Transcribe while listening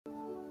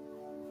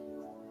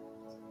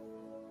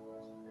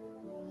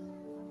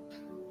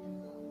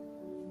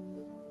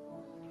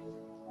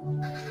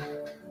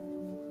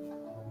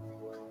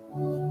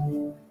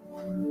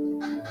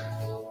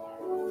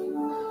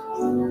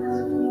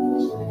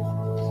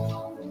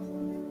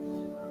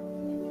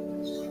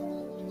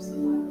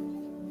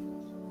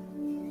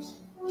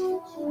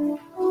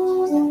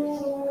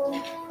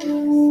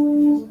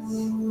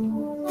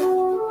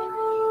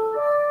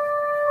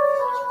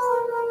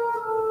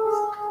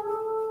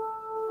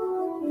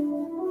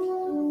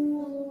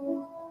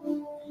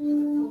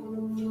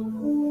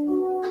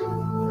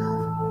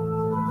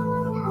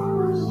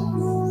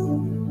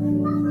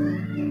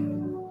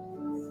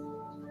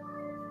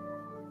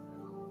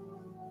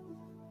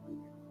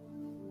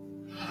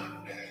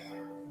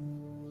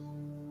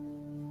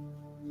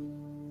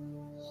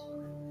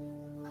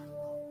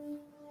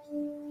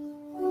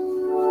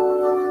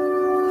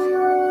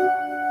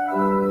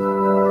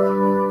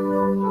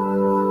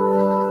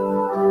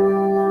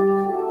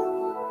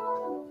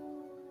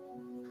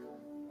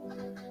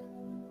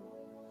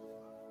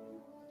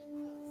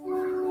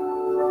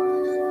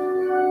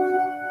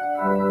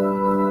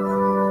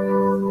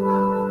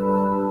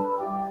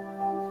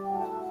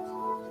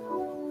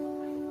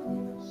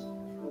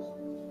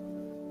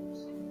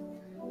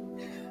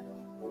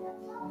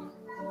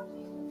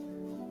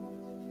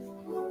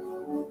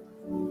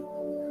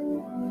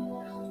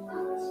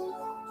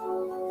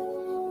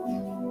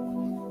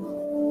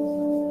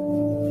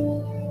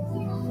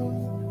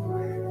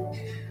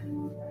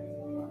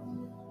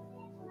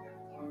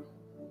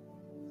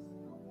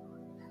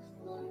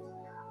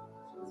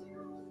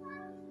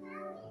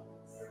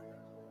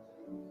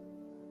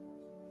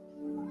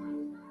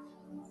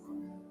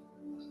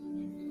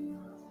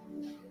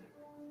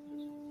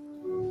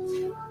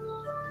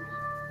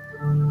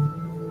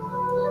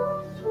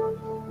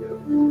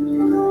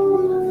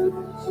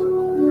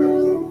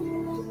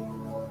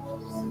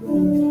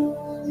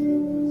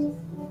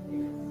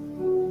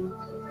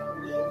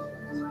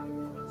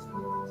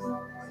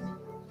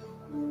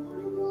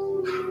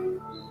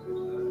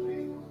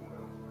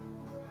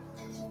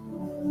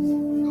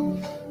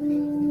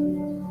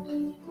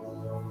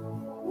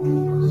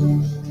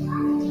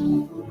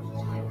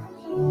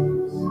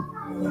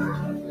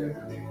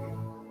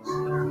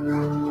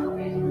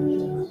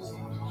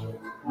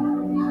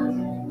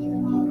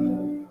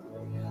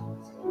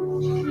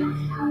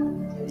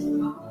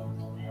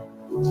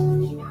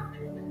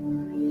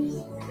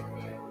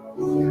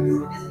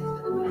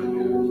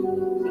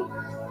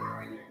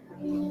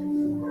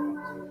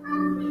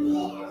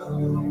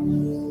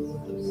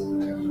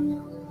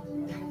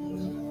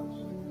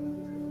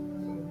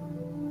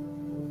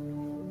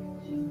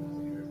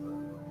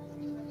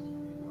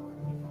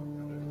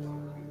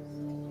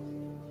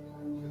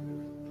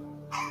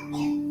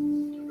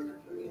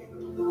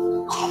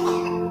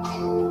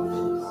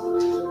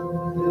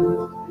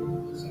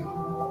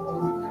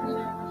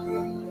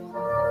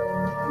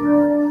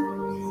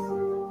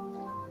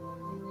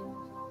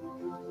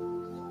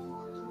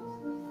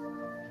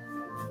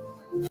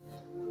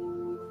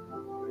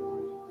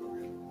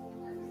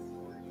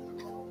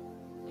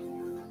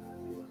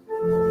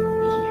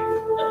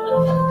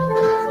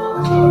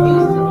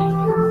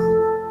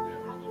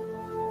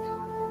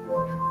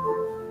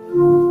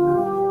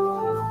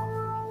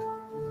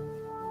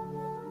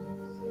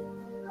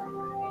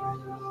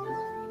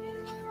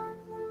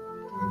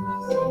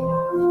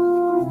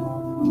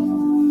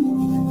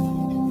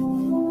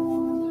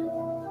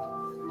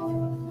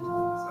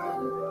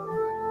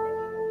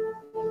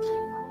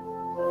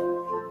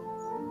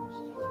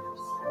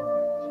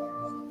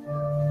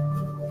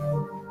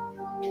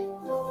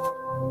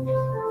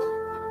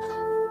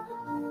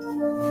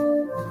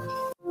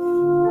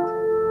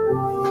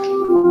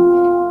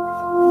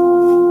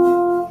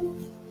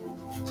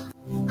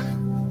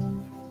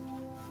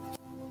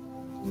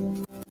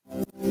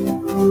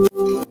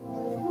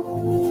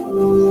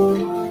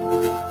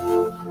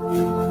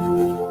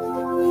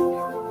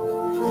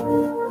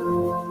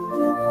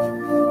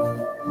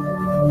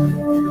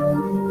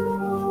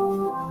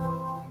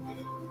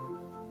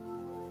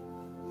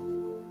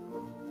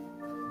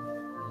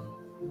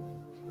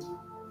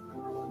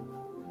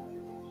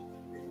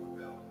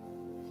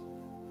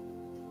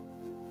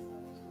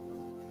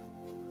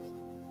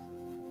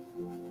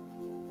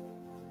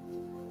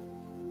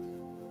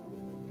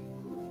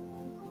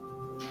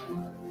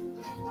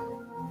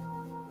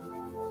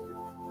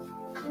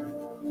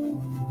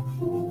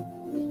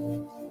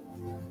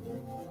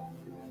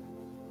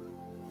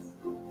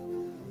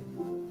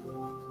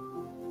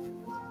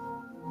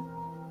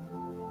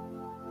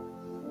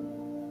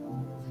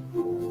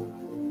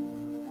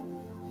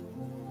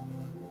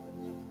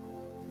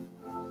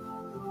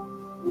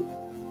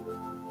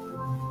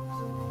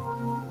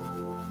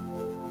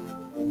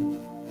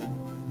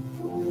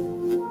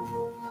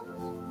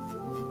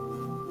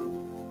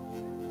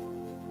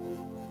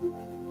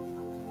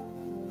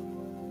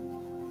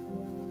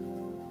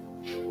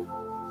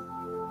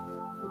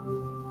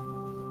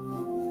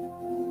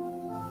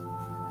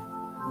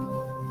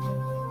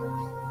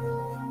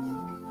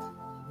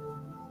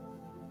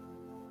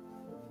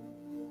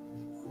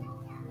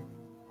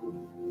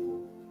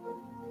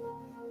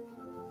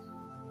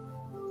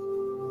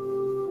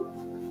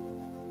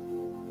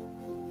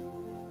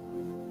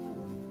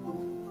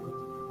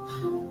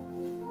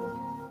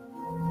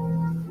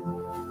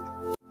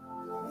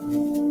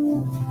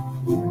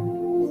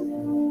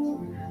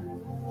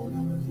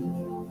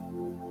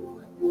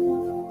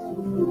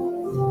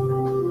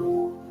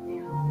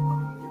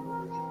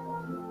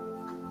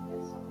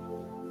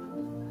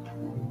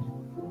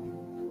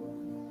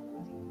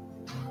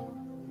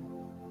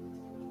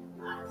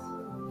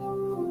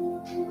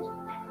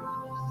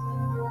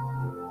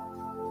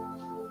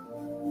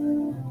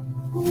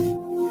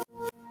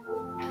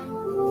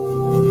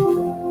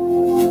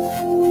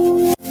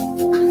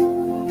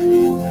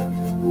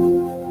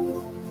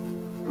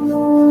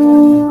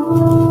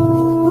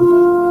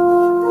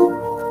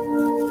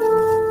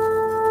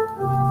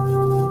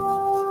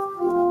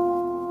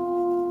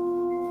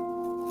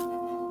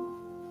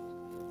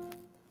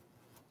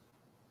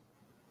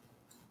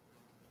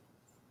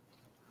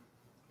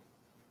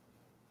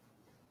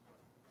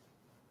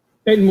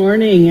Good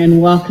morning and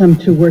welcome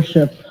to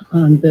worship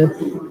on this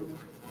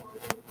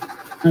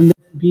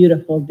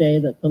beautiful day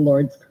that the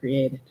Lord's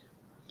created.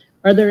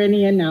 Are there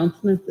any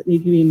announcements that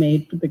need to be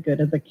made for the good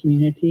of the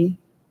community?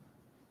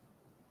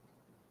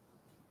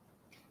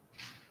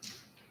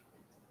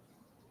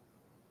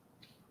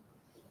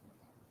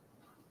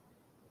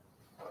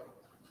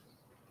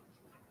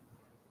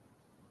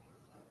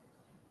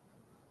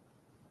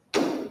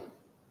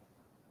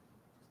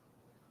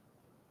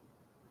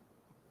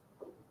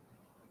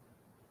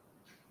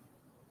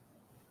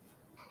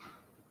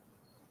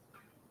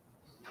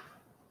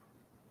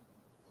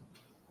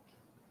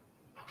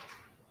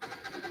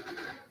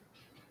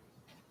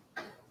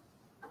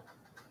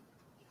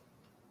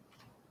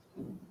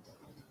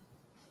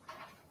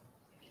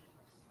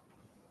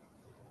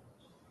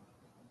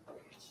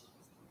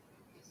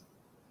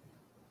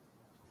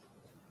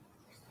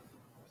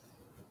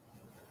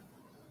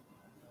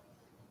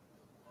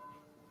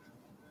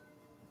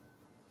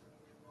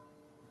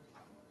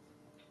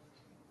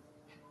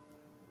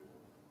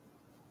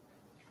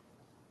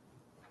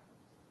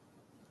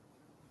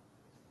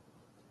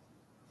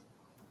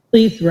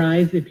 Please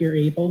rise if you're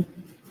able.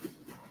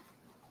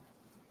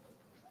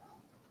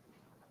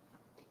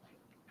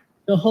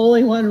 The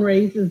Holy One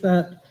raises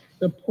up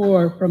the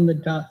poor from the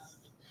dust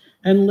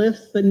and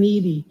lifts the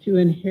needy to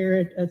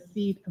inherit a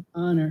seat of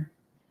honor.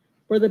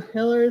 For the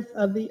pillars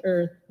of the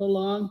earth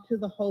belong to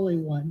the Holy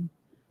One.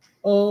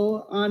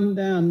 Oh, on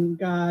them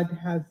God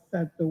has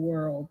set the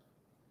world.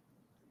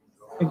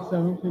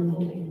 Exalt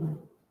him.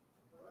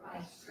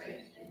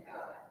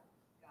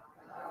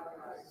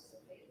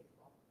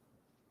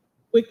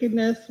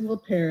 Wickedness will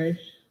perish,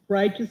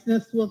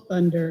 righteousness will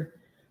thunder,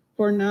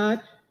 for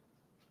not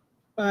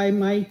by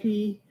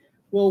mighty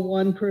will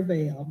one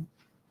prevail.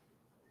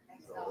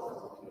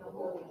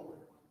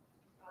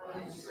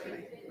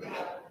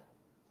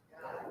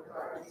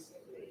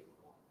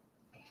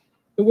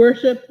 The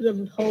worship of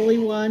the Holy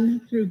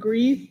One through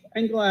grief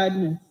and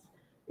gladness,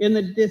 in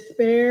the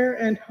despair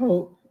and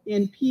hope,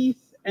 in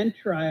peace and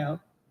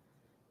trial.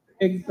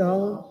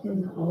 Exalt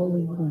the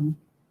Holy One,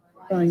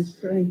 find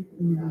strength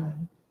in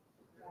God.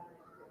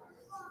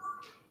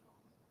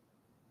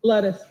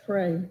 Let us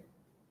pray.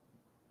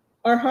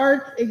 Our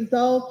hearts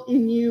exalt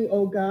in you,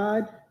 O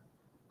God.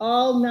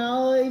 All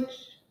knowledge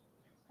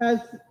has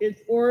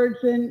its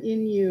origin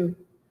in you.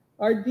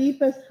 Our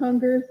deepest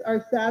hungers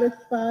are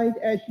satisfied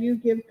as you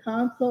give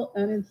counsel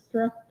and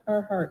instruct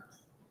our hearts.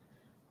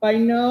 Be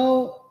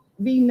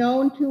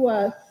known to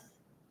us,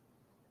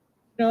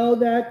 know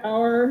that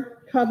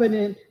our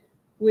covenant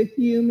with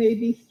you may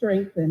be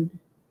strengthened.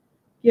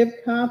 Give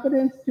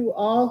confidence to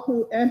all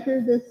who enter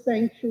this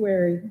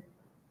sanctuary,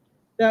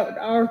 that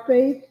our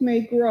faith may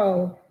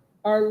grow,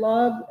 our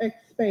love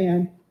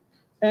expand,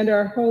 and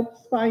our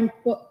hopes find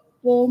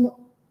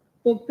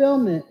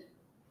fulfillment.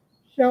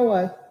 Show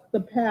us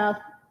the path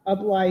of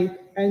life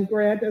and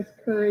grant us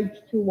courage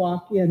to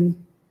walk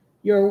in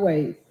your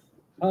ways.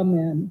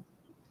 Amen.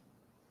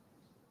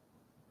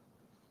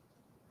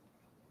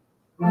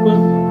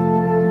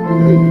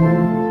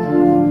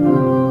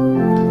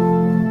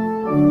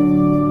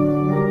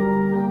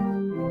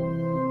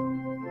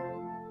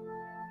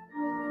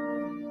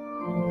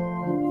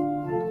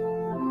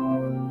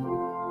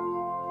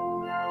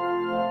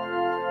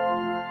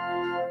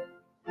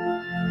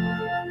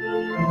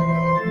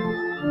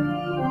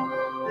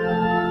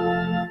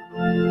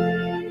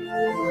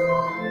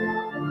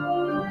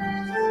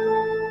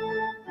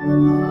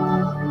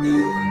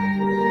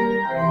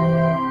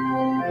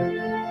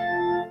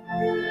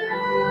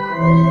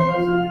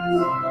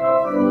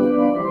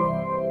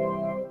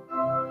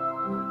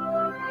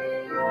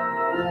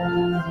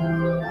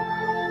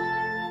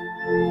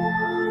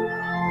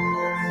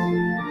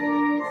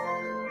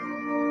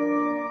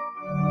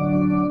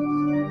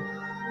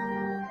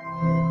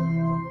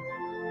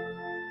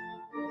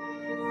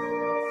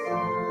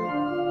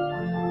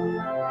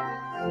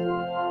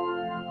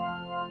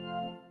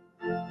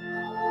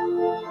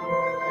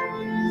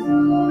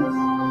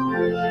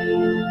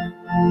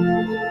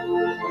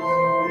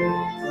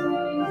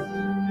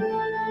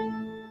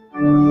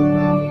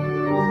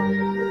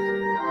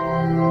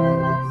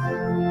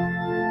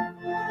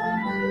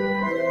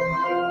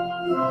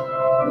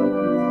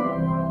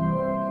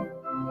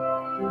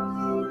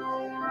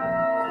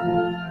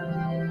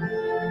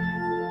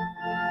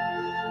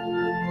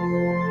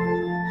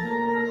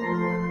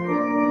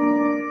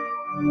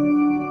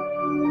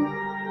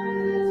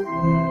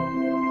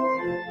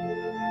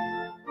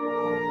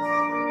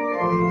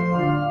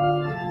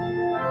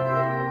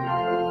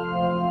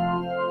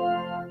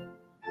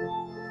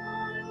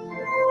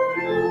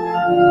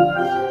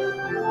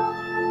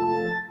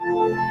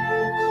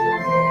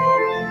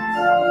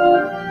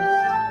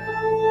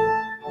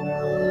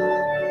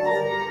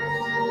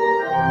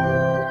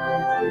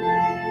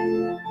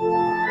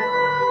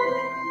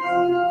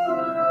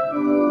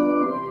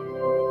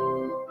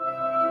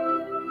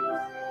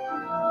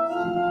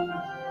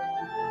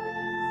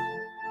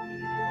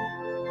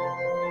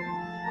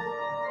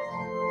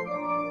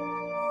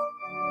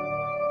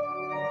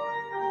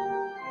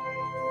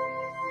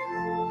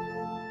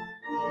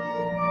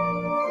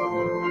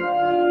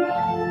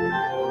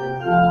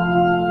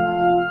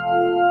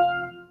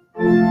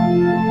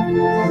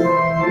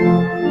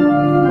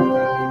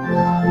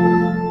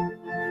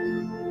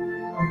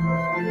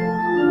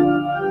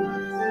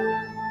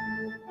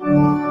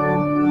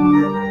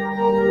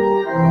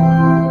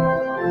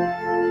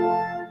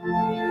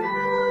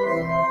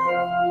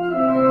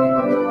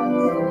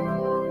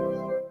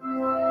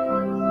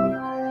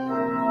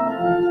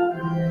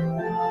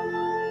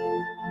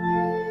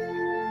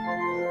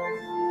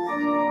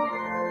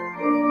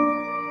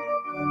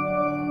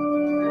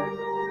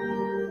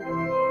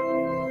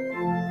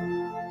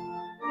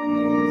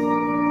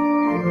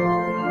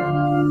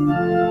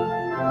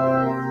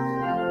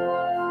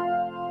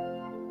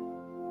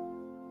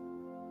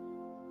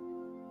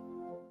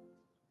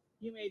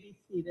 may be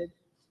seated.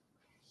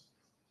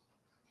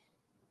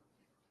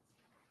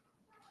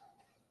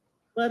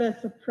 Let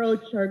us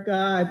approach our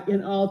God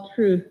in all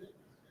truth,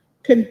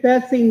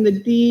 confessing the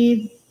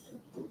deeds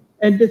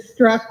and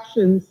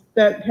destructions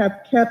that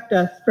have kept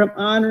us from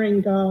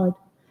honoring God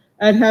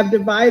and have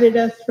divided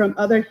us from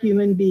other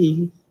human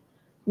beings.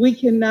 We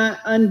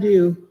cannot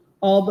undo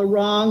all the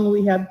wrong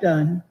we have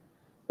done,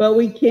 but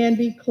we can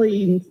be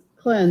cleansed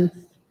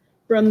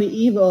from the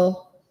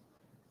evil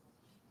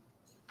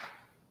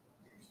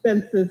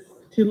senses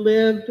to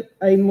live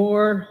a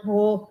more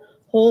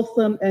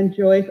wholesome and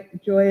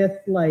joyous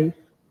life.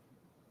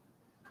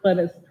 Let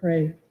us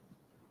pray.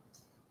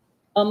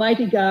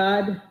 Almighty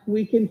God,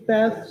 we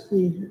confess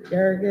the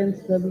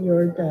arrogance of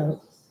your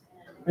doubts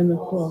and the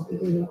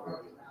falsity.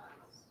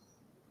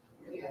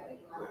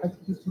 Ask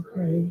you to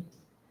pray.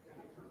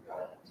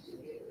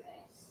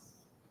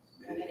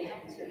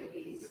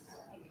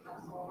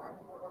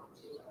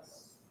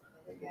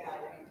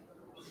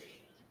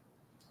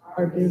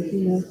 Our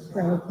busyness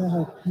crowds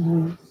out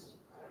time.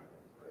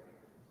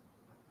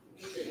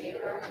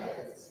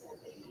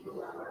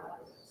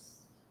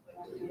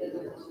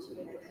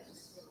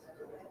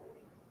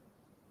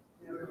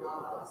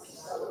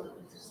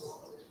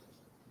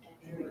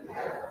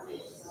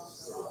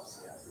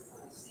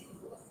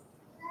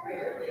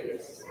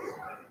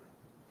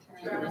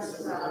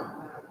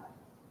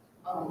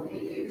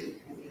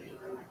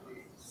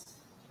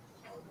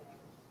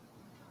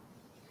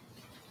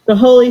 The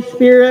Holy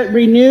Spirit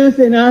renews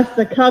in us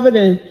the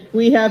covenant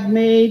we have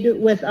made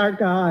with our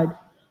God,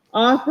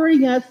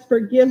 offering us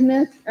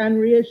forgiveness and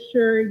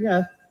reassuring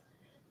us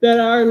that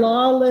our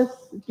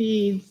lawless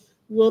deeds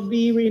will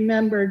be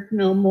remembered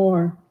no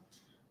more.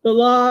 The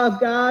law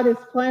of God is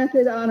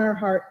planted on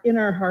in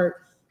our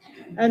hearts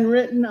and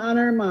written on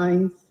our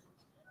minds,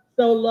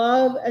 so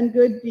love and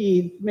good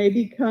deeds may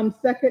become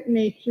second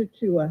nature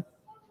to us.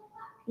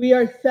 We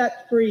are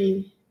set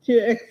free to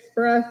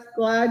express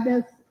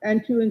gladness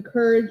and to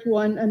encourage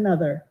one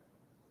another.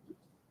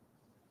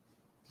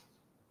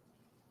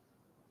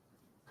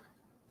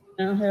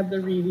 Now have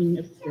the reading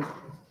of Scripture.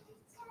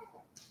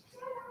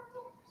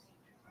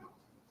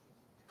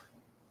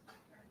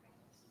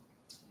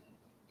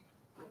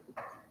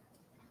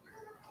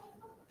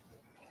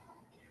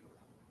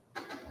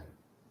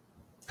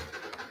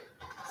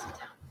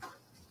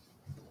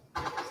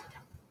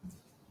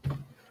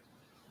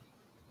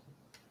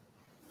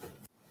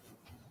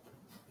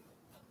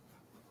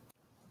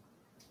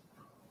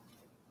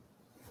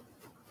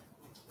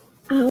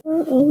 Our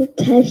Old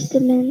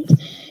Testament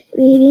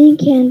reading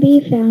can be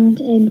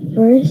found in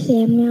 1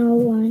 Samuel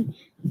 1,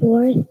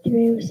 4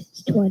 through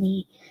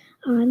 20.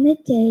 On the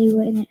day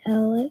when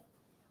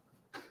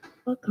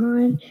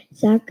Elkanah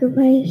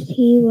sacrificed,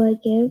 he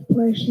would give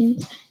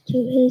portions to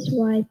his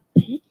wife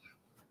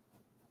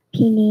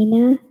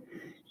Peninnah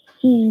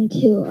and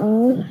to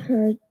all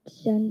her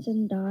sons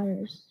and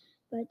daughters.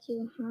 But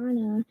to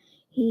Hannah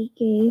he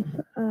gave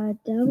a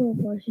double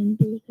portion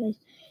because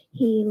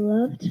he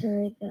loved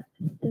her,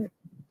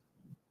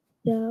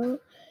 though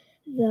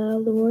the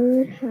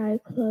Lord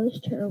had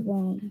closed her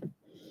womb.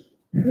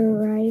 Her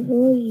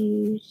rival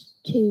used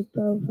to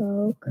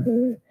provoke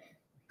her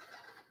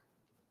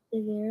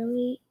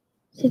severely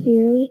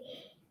to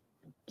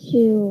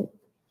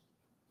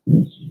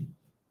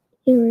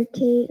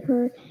irritate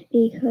her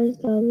because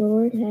the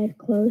Lord had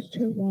closed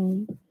her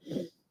womb.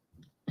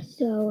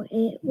 So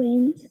it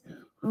went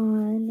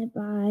on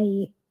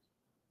by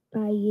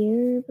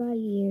year,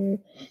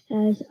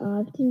 as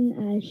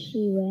often as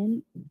she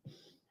went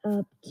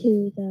up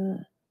to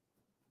the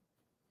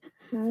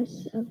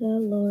house of the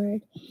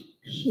Lord,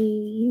 she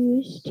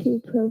used to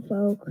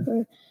provoke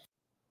her.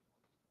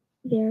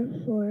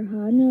 Therefore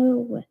Hannah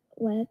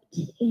wept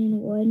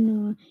and would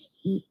not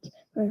eat.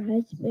 Her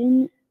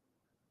husband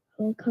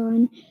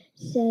Elkanah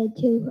said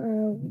to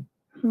her,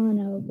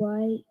 Hannah,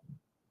 why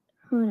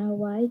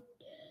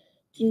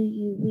do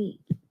you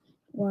weep?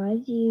 Why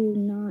do you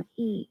not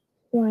eat?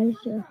 Why is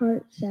your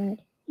heart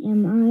sad?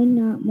 Am I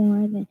not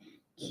more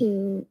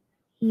to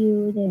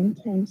you than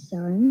 10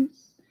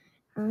 sons?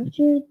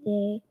 After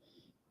they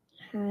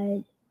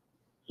had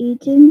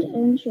eaten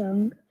and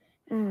drunk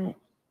at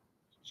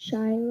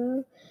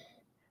Shiloh,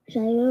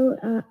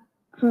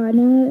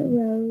 Hannah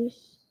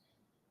rose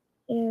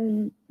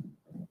and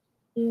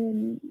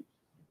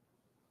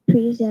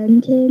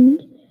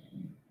presented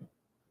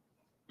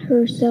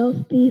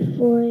herself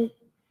before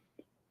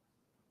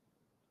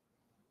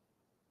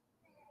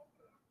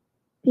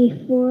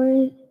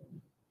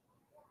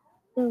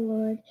the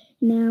Lord.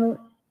 Now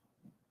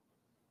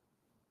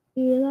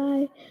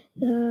Eli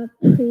the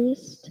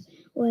priest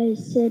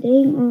was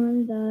sitting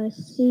on the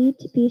seat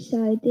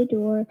beside the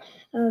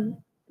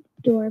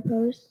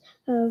doorpost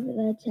of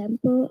the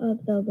temple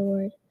of the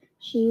Lord.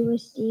 She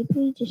was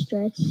deeply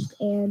distressed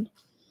and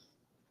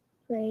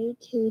prayed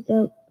to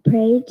the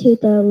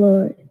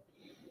Lord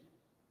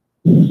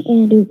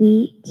and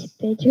wept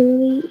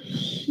bitterly.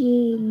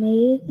 She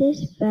made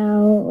this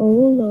vow, O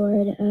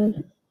Lord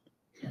of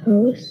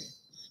hosts,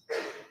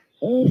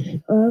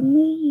 if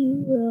only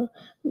you will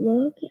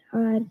Look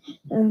at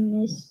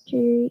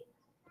the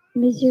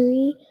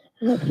misery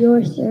of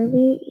your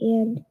servant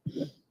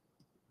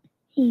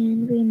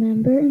and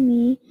remember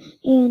me,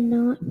 and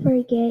not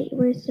forget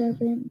your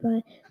servant,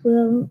 but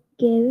will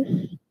give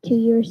to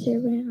your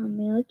servant a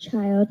male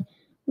child.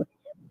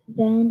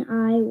 Then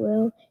I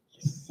will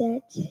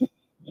set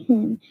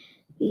him,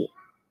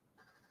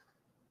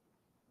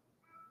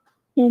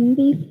 him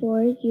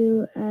before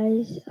you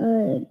as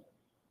a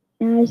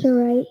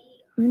Nazarite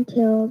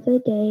until the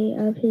day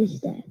of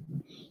his death.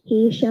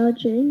 He shall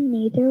drink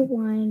neither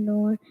wine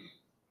nor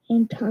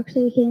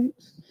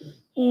intoxicants,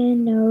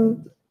 and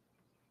no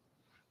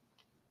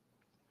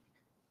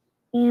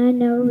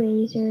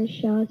razor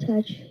shall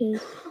touch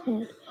his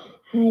head.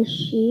 As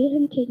she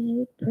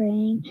continued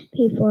praying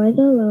before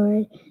the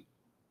Lord,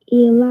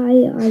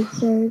 Eli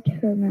answered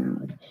her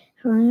mouth.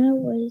 Hannah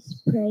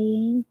was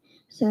praying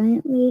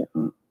silently,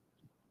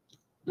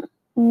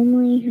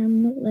 only her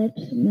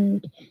lips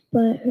moved,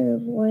 but her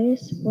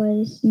voice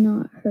was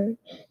not heard.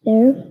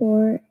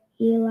 Therefore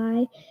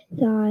Eli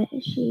thought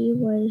she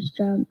was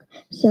drunk.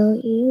 So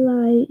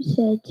Eli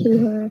said to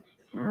her,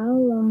 how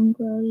long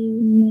will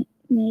you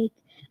make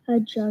a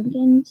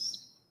drunken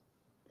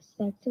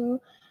spectacle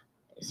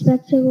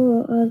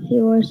of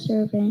your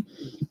servant?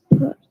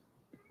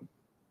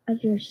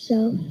 Of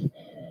yourself,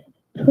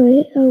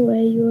 put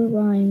away your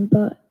wine.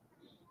 But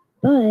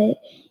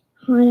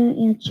Hannah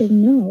answered,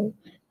 no,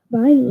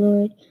 my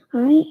Lord,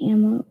 I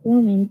am a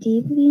woman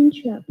deeply in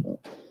trouble.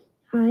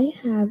 I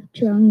have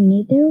drunk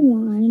neither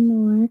wine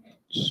nor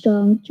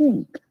strong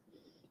drink,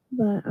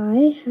 but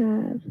I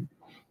have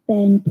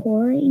been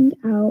pouring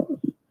out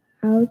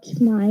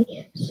my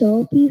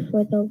soul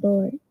before the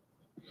Lord.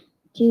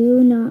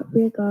 Do not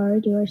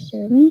regard your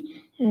servant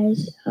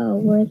as a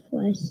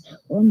worthless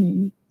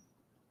woman,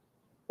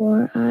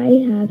 for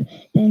I have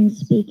been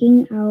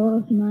speaking out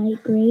of my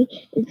great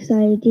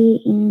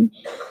anxiety and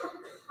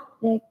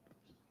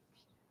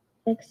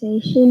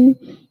vexation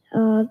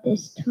of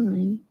this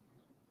time.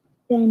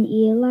 Then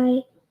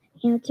Eli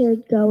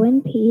answered, go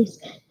in peace.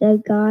 The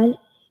God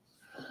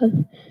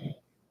of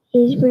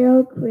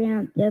Israel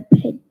grant the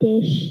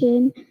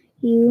petition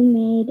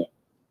you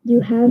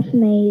have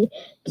made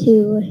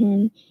to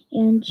him.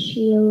 And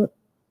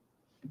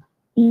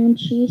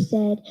she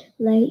said,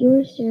 let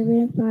your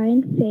servant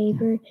find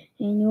favor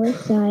in your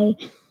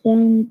sight.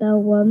 Then the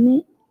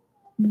woman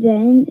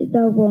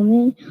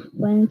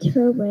went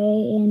her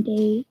way and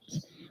ate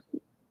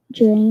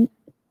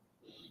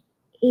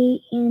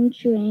and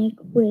drank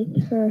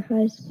with her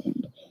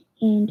husband,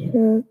 and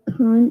her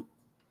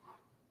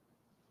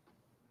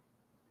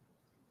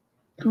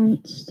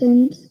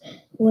conscience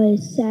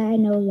was sad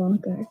no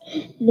longer.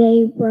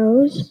 They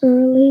rose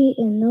early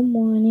in the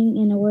morning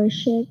and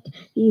worshipped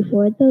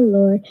before the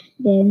Lord.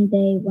 Then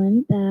they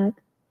went back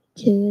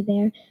to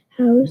their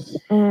house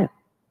at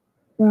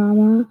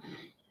Ramah.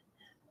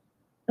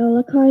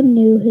 Elkanah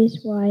knew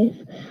his wife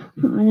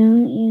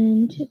Hannah,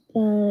 and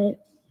the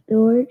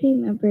Lord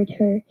remembered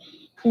her.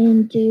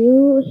 In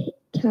due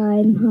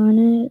time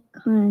Hannah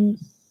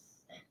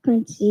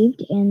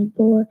conceived and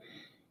bore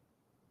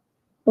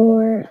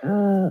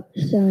a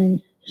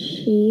son.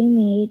 She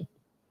named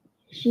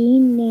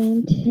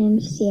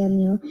him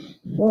Samuel,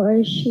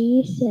 for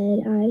she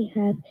said, I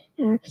have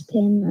asked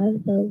him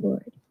of the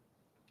Lord.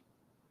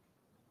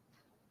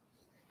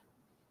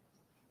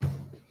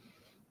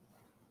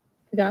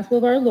 The Gospel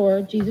of our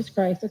Lord Jesus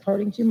Christ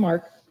according to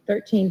Mark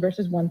 13,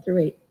 verses 1 through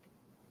 8.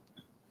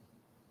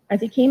 As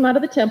he came out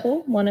of the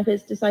temple, one of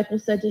his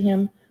disciples said to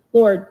him,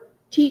 Lord,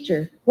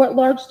 teacher, what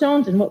large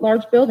stones and what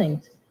large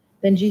buildings?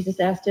 Then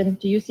Jesus asked him,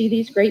 do you see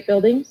these great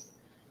buildings?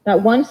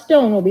 Not one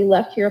stone will be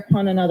left here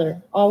upon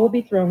another. All will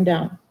be thrown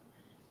down.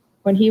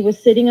 When he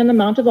was sitting on the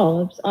Mount of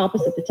Olives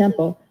opposite the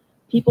temple,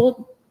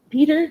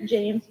 Peter,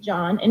 James,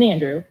 John, and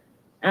Andrew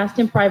asked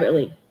him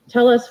privately,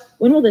 tell us,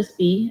 when will this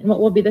be, and what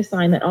will be the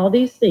sign that all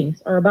these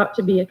things are about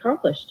to be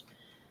accomplished?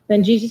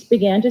 Then Jesus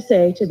began to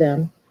say to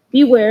them,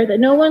 beware that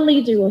no one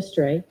leads you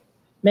astray.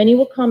 Many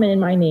will come in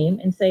my name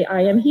and say,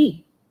 I am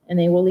he, and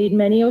they will lead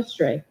many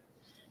astray.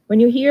 When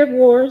you hear of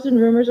wars and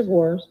rumors of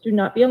wars, do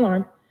not be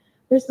alarmed.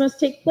 This must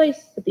take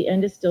place, but the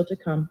end is still to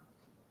come.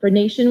 For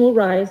nation will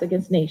rise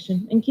against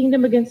nation, and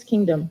kingdom against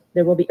kingdom.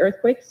 There will be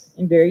earthquakes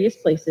in various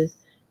places.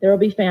 There will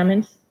be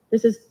famines.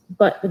 This is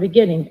but the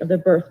beginning of the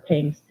birth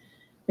pangs.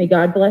 May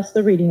God bless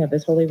the reading of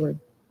his holy word.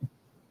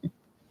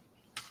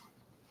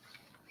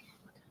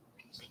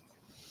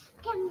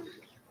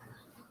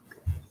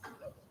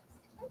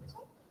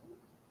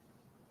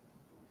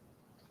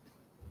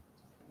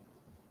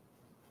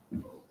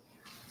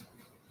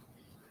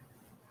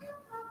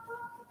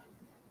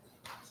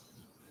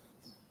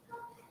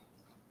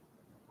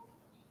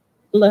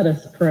 Let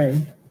us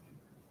pray.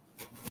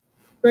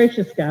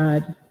 Gracious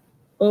God,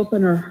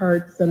 open our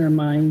hearts and our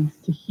minds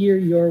to hear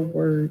your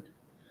word,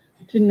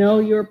 to know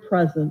your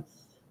presence,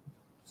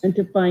 and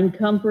to find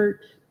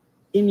comfort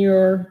in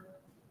your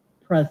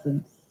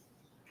presence.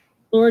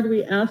 Lord,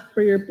 we ask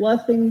for your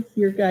blessings,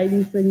 your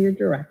guidance, and your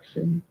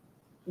direction.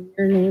 In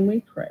your name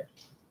we pray.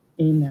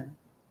 Amen.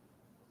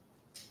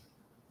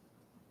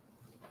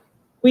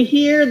 We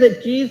hear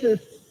that Jesus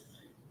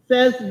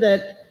says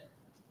that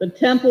the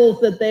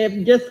temples that they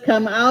have just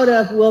come out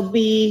of will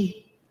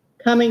be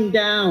coming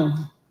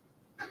down.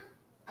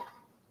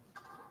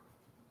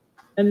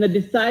 And the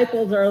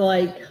disciples are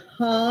like,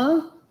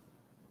 huh?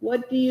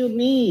 What do you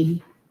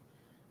mean?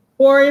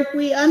 For if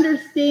we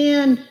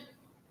understand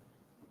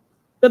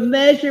the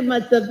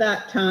measurements of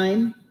that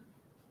time,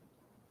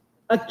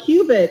 a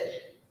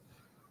cubit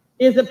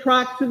is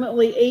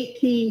approximately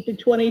 18 to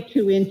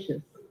 22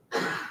 inches.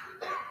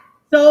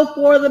 So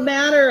for the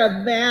matter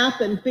of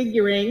math and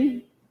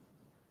figuring,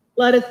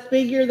 let us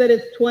figure that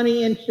it's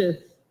 20 inches.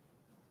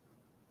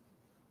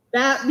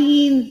 That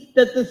means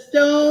that the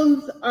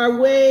stones are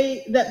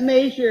that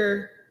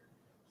measure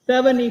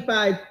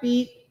 75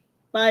 feet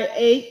by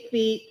 8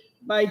 feet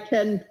by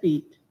 10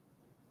 feet.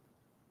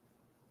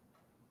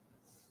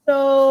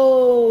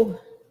 So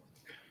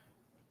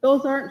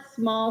those aren't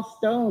small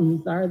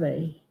stones, are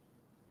they?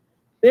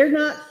 They're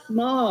not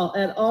small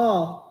at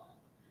all.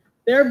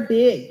 They're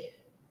big.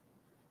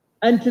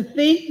 And to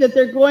think that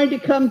they're going to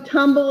come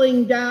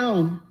tumbling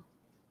down,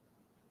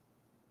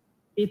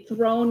 be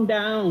thrown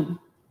down,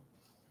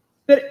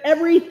 that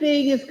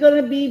everything is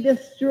going to be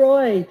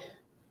destroyed.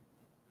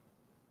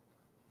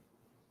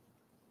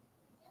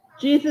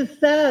 Jesus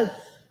says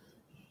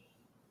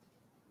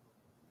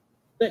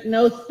that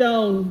no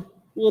stone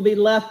will be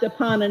left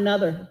upon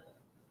another.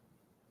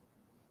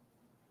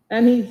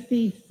 And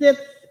he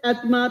sits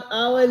at Mount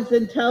Olives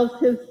and tells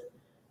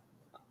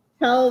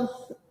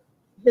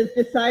his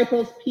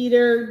disciples,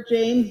 Peter,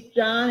 James,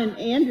 John, and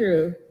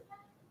Andrew,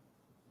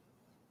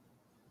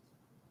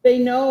 they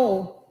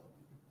know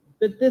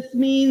that this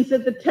means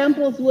that the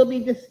temples will be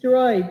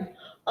destroyed.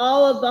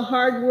 All of the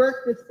hard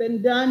work that's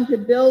been done to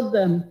build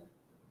them.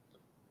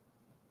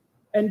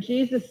 And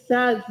Jesus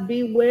says,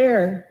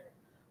 beware,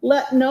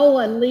 let no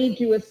one lead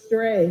you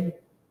astray.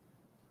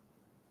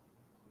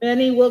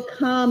 Many will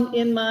come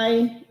in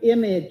my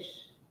image,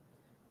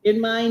 in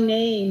my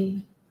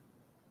name,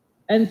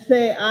 and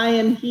say, I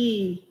am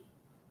he.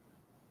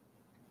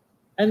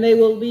 And they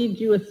will lead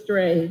you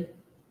astray.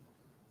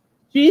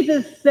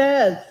 Jesus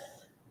says,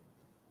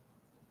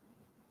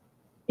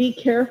 be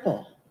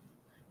careful,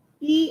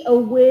 be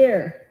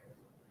aware,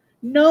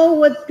 know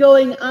what's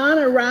going on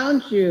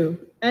around you,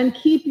 and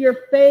keep your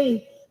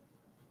faith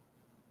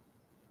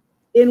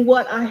in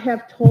what I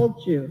have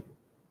told you,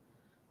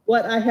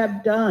 what I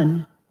have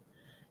done.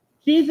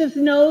 Jesus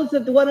knows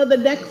that one of the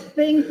next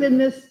things in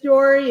this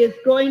story is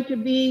going to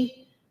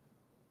be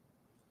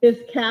his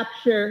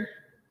capture,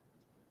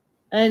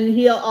 and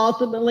he'll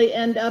ultimately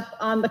end up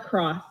on the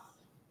cross.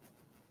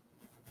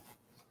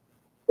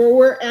 For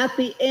we're at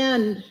the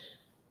end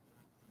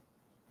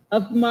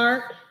of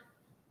Mark.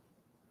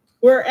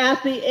 We're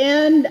at the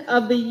end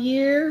of the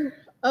year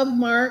of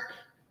Mark.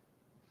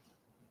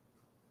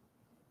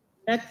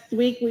 Next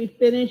week we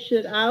finish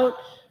it out.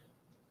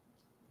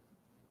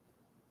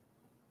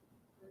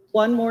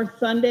 One more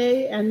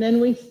Sunday, and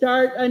then we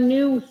start a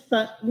new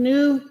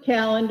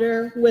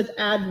calendar with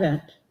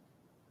Advent.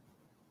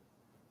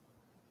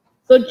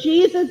 So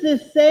Jesus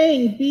is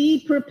saying,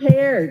 be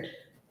prepared.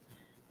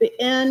 The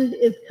end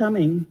is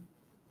coming.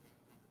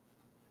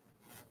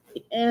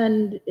 The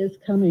end is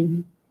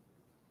coming.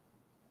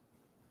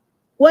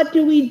 What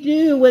do we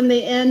do when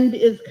the end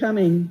is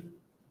coming?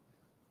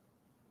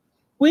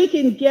 We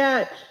can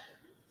get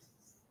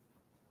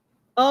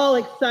all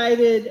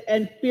excited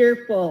and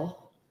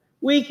fearful.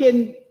 We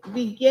can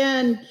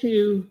begin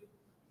to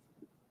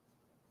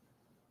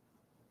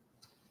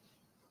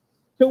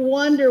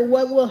wonder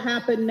what will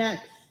happen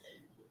next,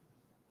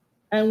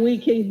 and we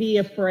can be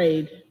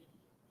afraid.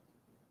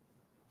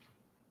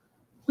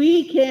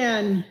 We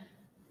can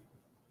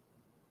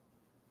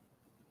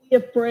be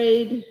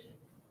afraid,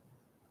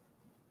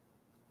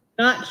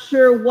 not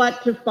sure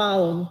what to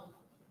follow.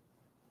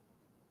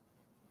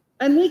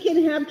 And we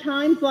can have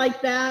times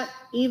like that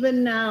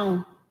even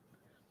now,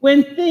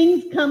 when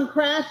things come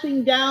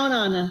crashing down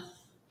on us.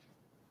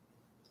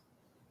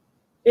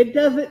 It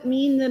doesn't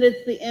mean that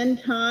it's the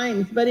end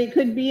times, but it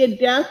could be a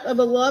death of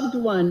a loved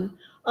one,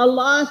 a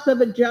loss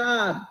of a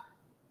job,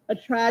 a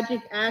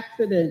tragic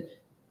accident,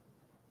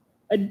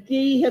 a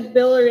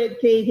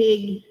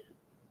debilitating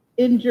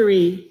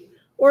injury,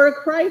 or a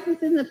crisis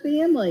in the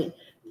family.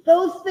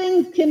 Those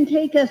things can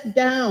take us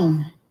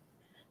down.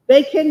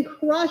 They can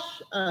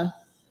crush us.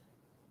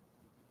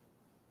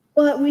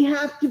 But we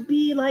have to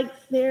be like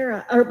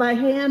Sarah, or by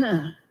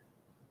Hannah.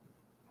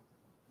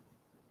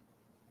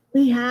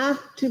 We have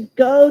to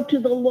go to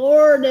the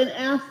Lord and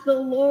ask the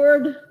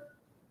Lord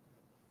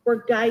for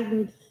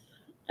guidance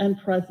and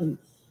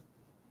presence.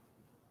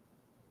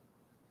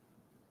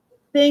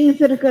 Things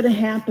that are going to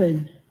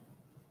happen.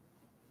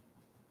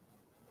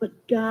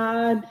 But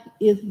God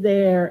is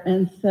there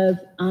and says,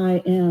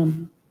 I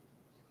am.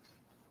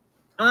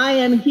 I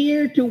am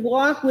here to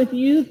walk with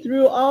you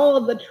through all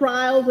of the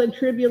trials and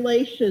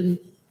tribulations.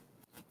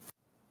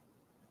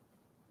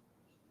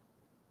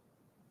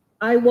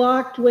 I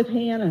walked with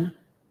Hannah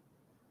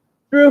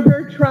through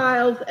her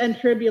trials and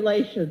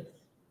tribulations.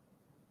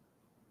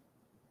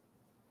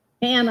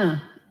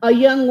 Hannah a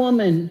young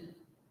woman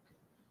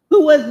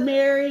who was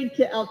married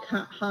to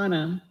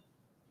Elkanah.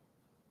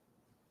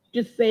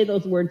 Just say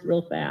those words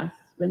real fast,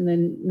 and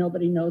then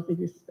nobody knows if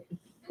you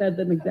said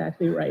them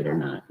exactly right or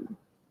not.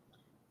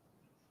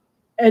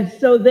 And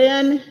so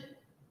then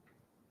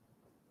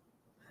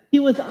he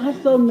was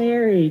also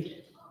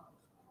married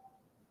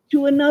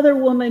to another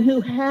woman who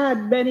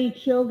had many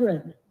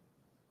children.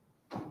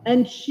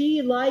 And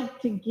she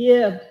liked to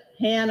give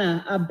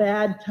Hannah a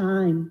bad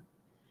time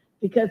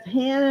because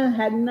Hannah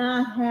had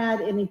not had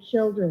any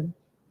children.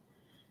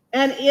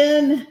 And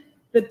in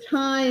the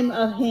time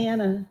of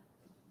Hannah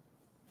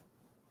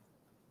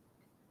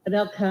and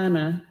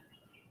Elkanah,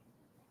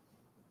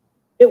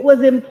 it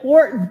was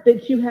important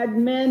that you had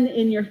men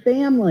in your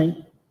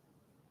family.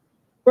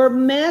 For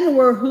men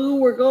were who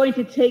were going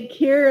to take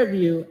care of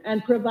you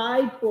and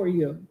provide for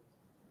you.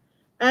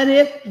 And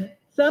if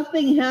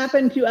something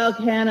happened to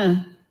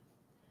Elkanah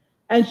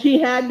and she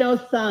had no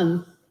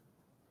sons,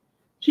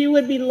 she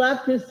would be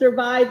left to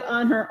survive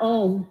on her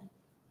own,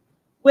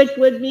 which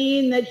would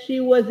mean that she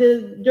was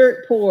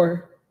dirt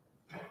poor,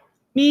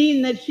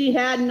 mean that she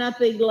had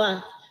nothing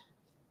left,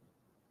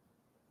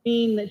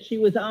 mean that she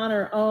was on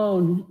her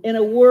own in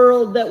a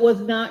world that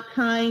was not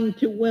kind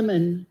to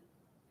women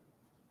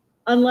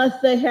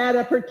unless they had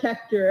a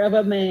protector of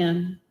a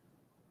man.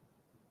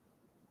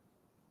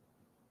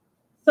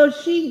 So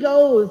she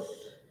goes,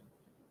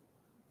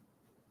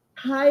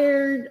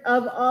 tired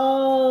of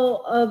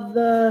all of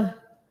the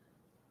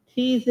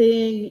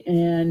teasing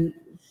and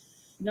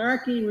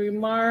snarky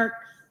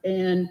remarks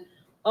and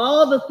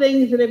all the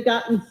things that have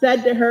gotten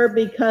said to her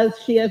because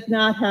she has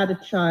not had a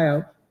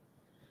child.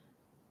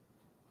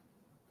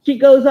 She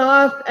goes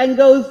off and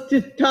goes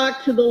to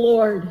talk to the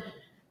Lord.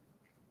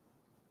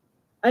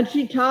 And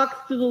she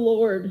talks to the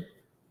Lord.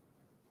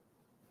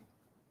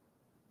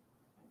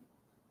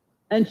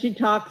 And she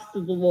talks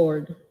to the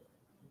Lord.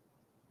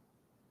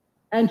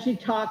 And she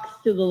talks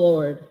to the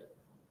Lord.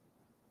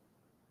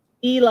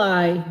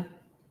 Eli,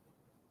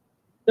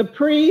 the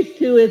priest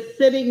who is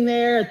sitting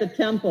there at the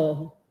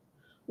temple,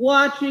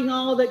 watching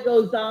all that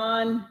goes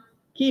on,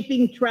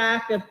 keeping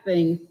track of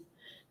things,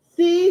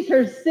 sees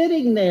her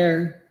sitting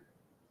there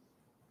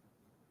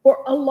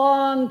for a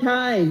long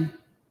time.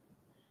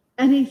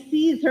 And he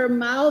sees her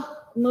mouth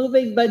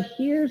moving, but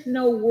hears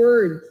no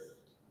words,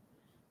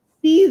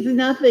 sees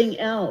nothing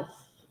else.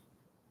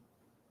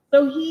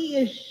 So he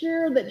is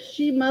sure that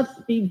she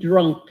must be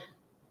drunk.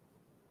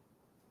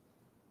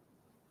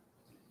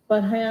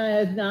 But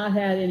Hannah has not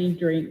had any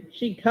drink.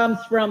 She comes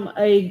from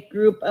a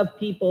group of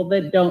people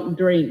that don't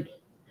drink,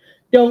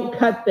 don't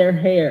cut their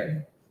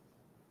hair,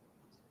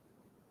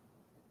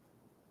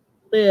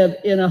 live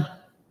in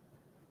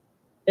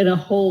a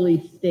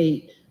holy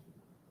state.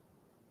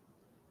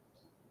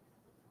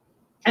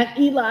 And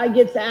Eli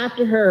gets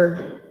after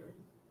her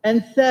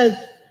and says,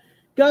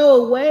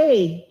 "Go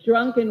away,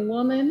 drunken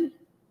woman."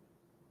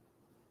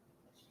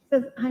 She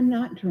says, "I'm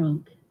not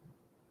drunk.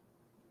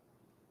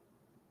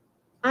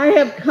 I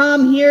have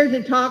come here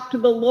to talk to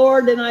the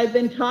Lord, and I've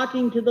been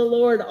talking to the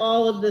Lord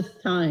all of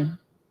this time."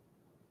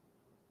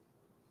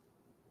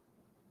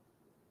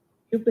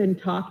 You've been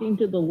talking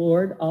to the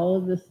Lord all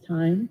of this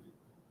time?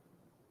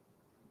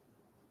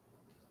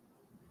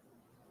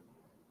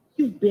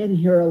 You've been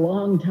here a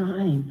long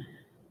time.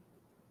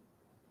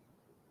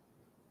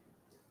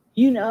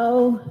 You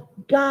know,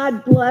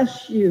 God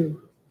bless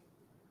you.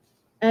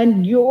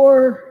 And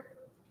your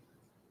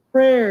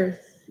prayers,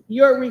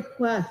 your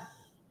requests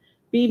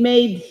be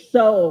made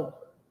so.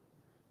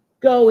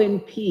 Go in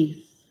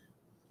peace.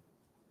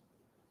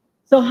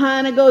 So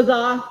Hannah goes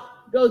off,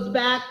 goes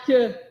back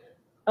to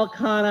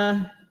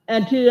Elkanah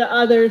and to the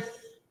others.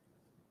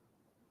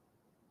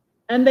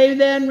 And they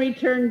then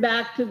return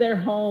back to their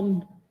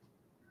home.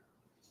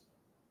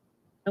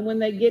 And when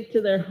they get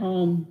to their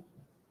home,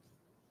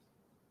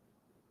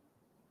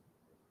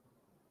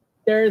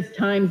 there is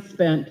time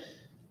spent.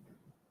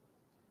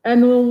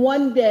 And then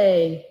one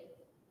day,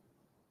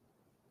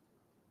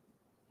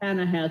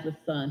 Hannah has a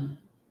son.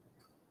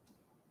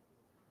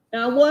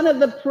 Now, one of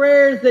the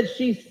prayers that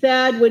she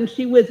said when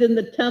she was in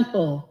the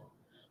temple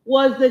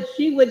was that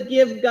she would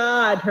give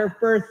God her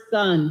first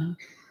son.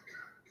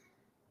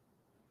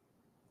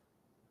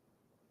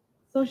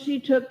 So she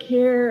took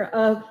care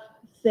of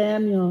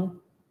Samuel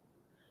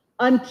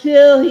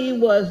until he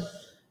was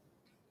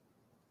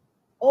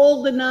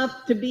old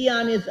enough to be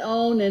on his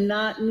own and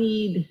not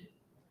need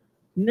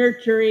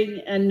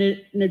nurturing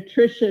and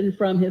nutrition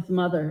from his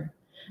mother.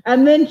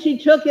 And then she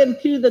took him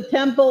to the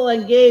temple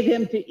and gave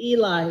him to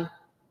Eli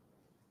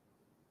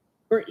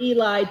for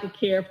Eli to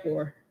care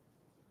for.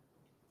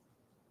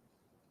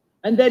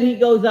 And then he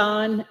goes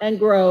on and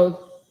grows,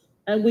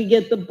 and we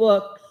get the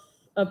books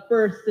of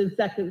 1st and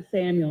 2nd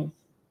Samuel.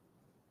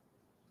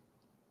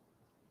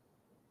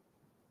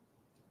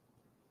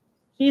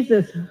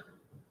 Jesus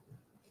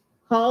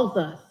calls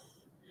us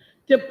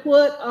to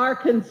put our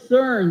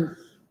concerns,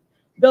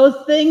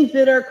 those things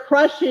that are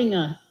crushing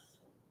us,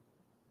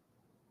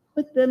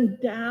 put them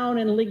down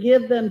and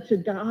give them to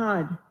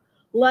God.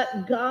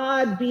 Let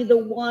God be the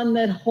one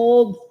that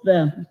holds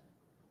them.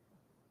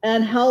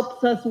 and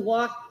helps us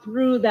walk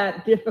through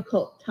that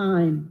difficult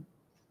time.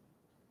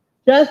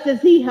 Just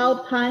as he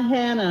helped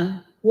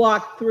Hannah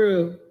walk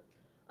through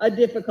a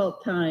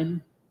difficult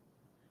time,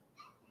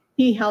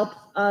 he helps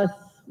us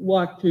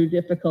walk through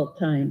difficult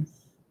times.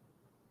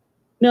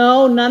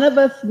 No, none of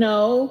us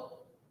know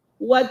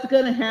what's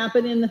going to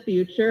happen in the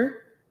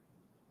future.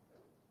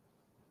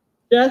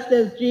 Just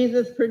as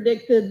Jesus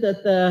predicted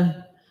that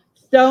the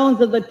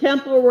stones of the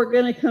temple were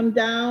going to come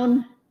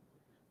down,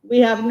 we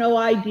have no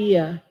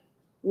idea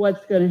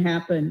what's going to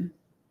happen.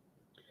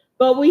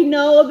 But we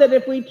know that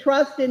if we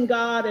trust in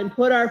God and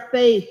put our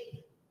faith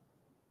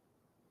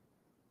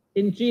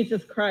in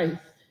Jesus Christ,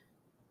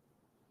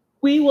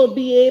 we will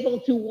be able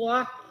to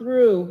walk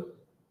through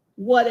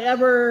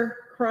whatever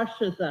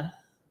crushes us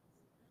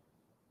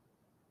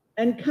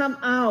and come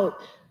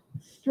out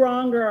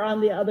stronger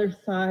on the other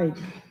side.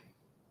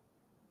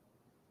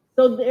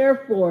 So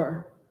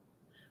therefore,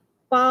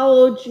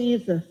 follow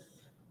Jesus.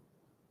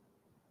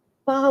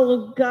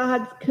 Follow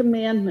God's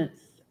commandments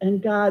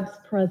and God's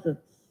presence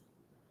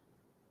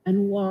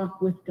and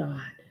walk with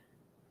God.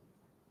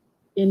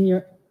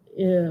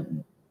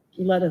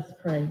 Let us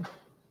pray.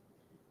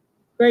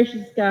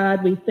 Gracious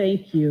God, we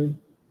thank you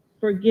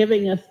for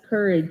giving us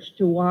courage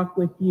to walk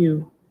with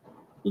you.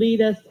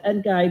 Lead us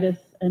and guide us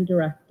and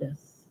direct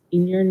us.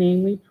 In your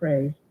name we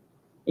pray.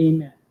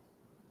 Amen.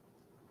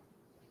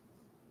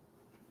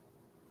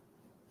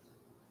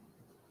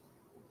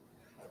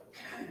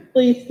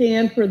 Please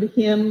stand for the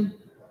hymn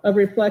of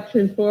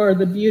reflection for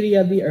the beauty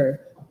of the earth.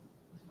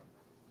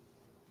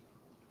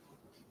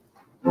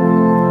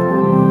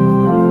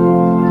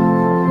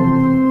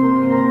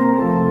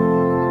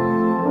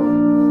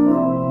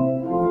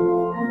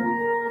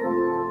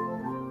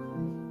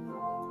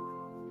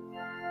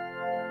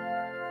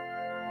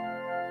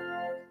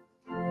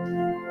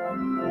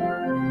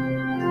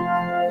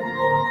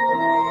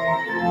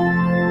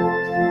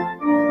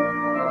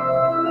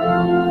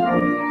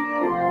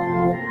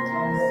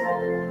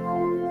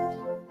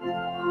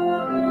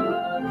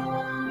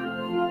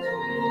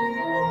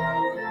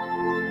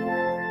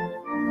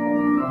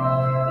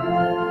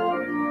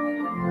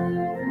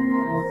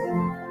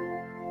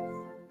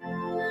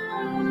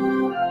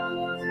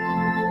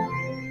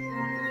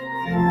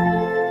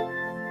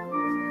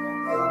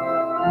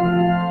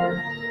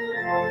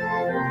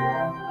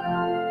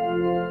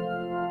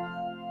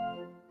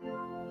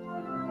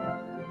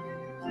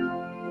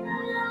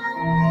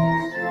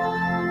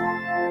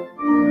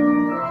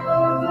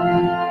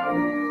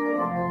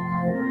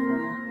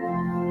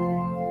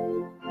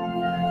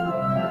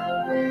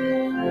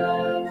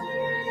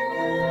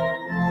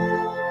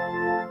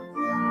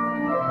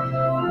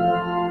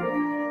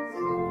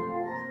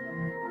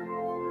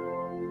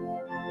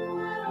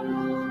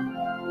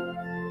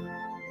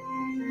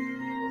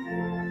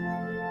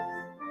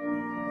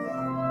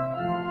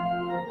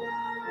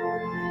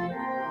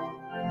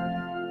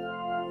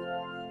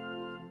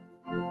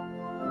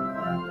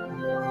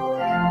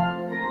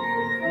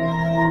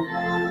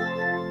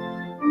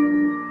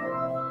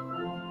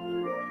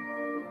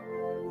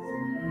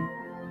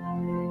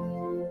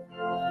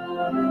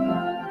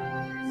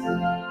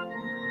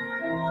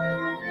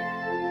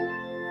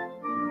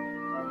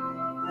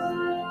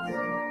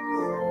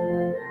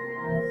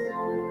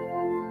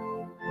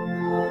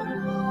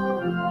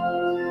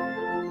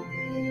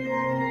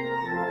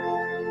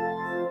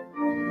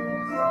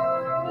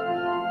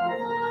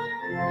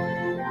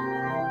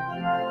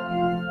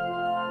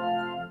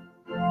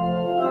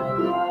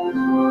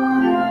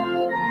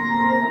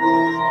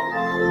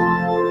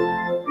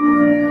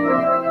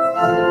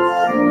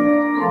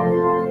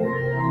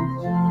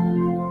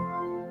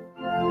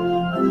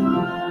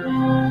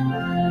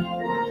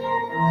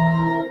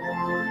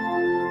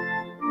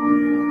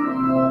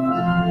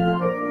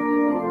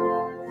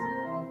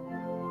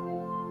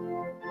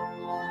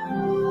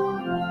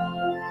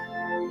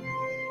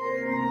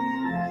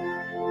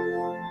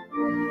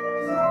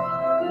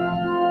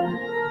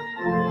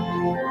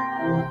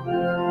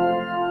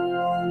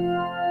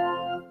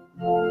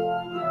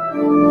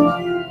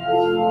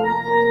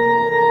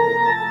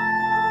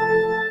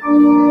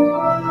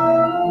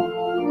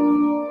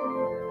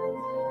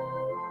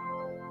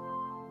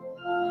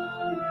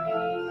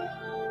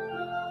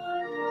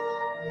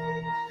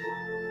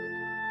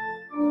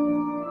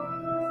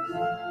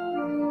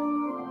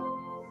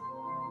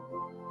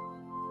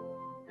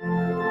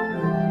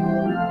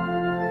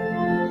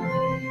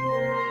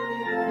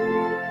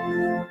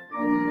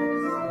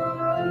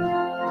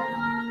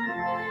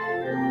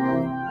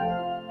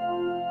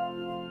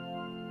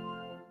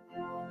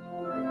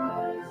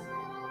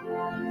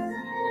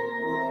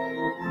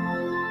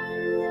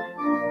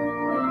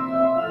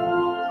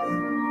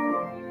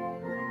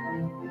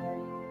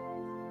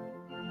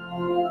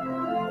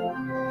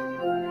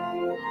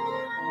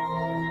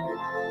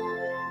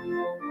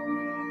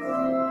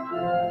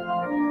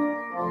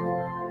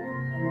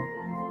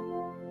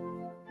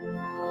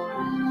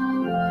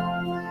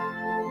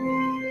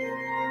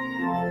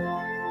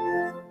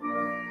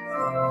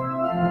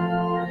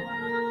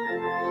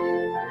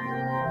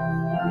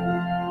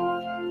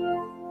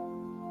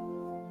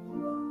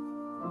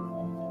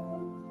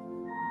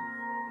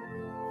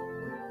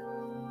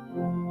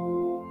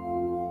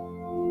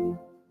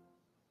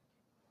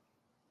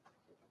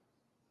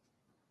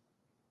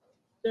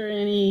 there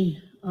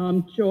any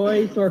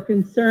joys or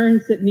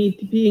concerns that need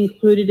to be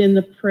included in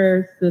the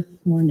prayers this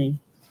morning?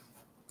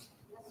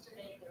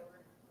 Yesterday, there were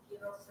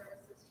funeral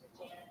services for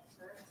Janet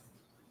Kurtz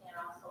and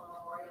also a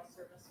memorial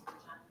service for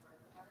John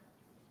Burkhardt.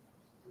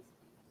 Please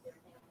keep their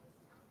families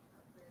in our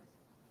prayers.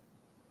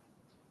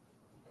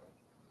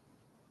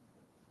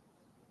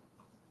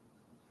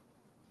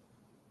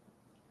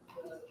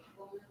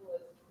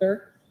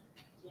 Sir?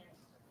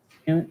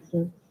 Janet Janet Kurtz.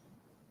 Sir.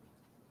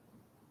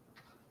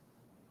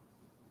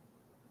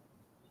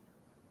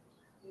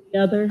 The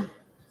other?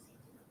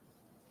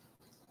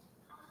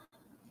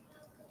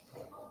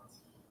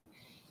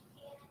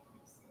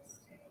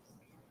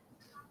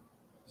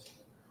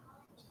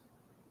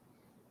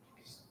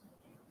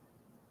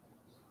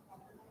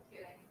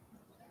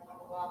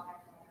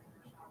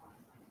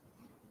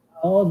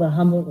 Oh, the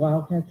Humboldt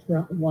Wildcats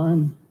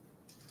won.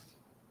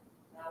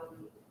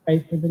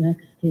 Pray for the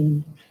next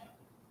team.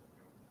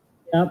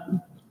 Yep.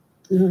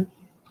 Mhm.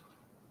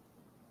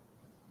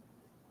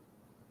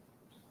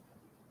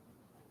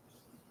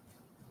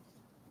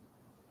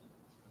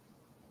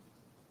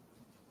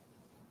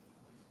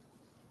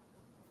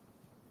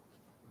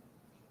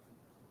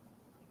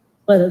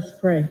 Let us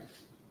pray.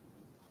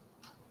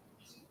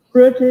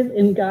 Rooted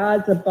in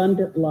God's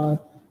abundant love,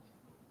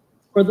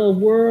 for the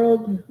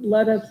world,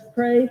 let us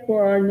pray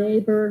for our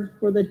neighbor,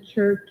 for the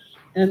church,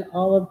 and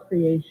all of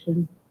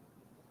creation.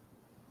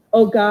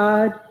 O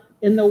God,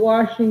 in the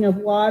washing of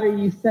water,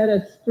 you set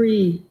us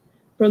free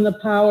from the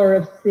power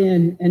of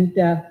sin and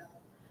death.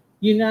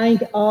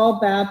 Unite all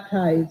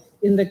baptized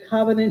in the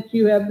covenant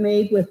you have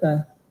made with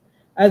us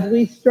as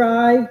we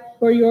strive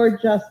for your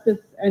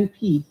justice and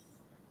peace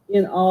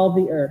in all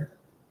the earth.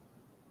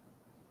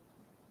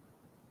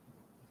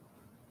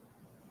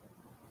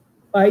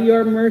 By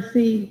your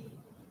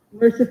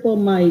merciful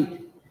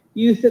might,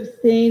 you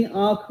sustain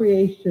all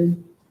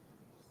creation.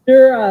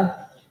 Stir us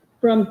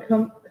from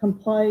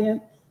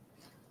compliance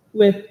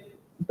with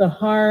the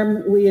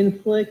harm we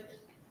inflict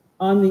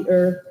on the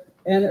earth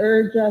and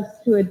urge us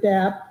to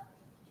adapt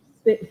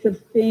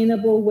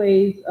sustainable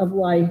ways of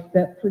life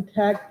that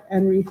protect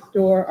and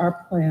restore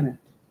our planet.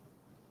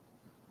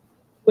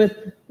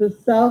 With the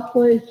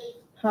selfish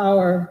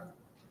power,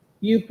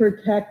 you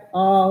protect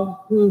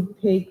all who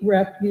take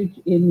refuge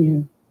in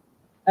you.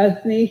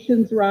 As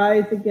nations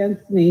rise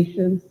against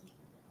nations,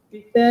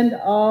 defend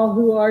all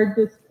who are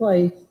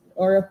displaced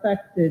or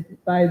affected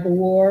by the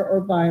war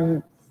or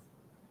violence.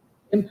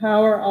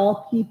 Empower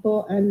all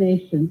people and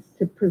nations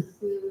to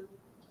pursue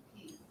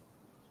peace.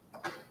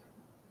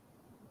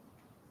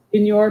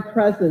 In your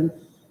presence,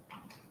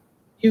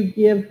 you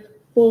give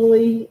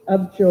fully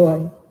of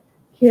joy.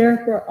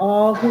 Care for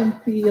all who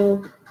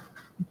feel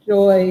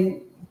joy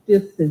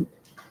distant.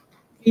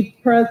 Be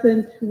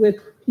present with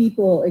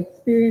people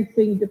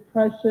experiencing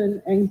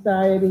depression,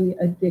 anxiety,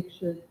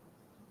 addiction,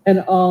 and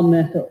all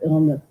mental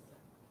illness.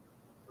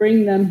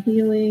 Bring them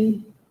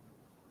healing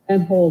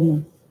and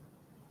wholeness.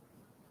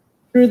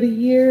 Through the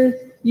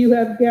years, you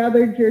have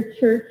gathered your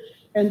church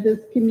and this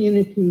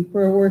community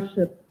for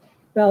worship,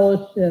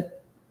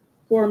 fellowship,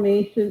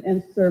 formation,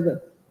 and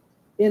service.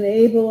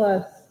 Enable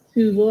us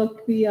to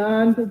look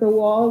beyond the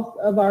walls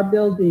of our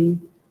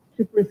building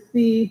to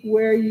perceive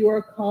where you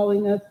are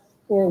calling us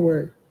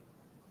forward.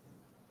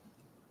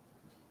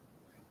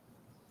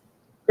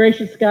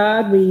 Gracious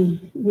God,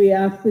 we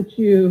ask that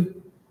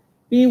you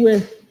be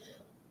with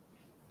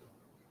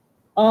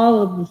all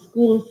of the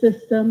school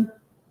system,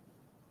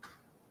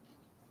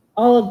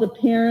 all of the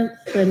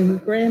parents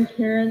and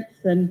grandparents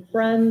and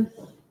friends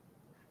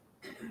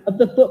of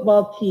the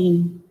football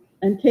team,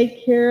 and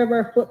take care of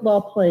our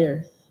football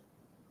players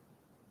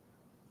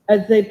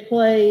as they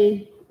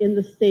play in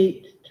the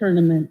state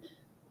tournament.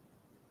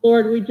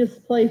 Lord, we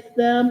just place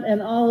them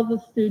and all of the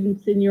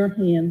students in your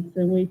hands,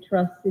 and we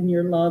trust in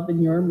your love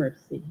and your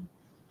mercy.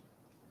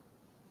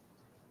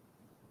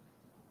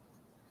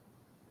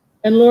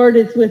 And Lord,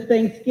 it's with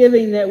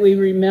thanksgiving that we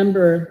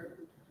remember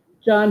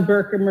John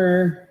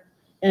Berkemer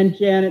and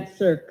Janet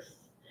Sirks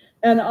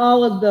and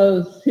all of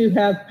those who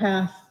have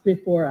passed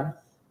before us.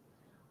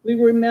 We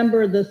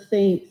remember the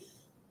saints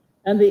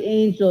and the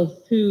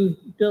angels who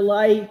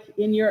delight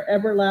in your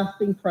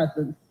everlasting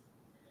presence.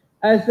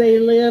 As they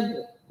live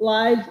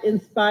lives,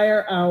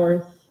 inspire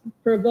ours,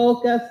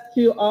 provoke us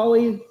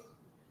always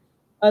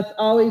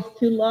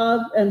to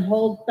love and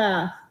hold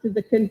fast to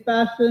the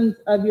confessions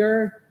of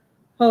your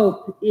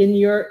hope in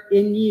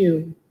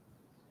you.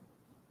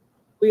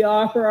 We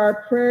offer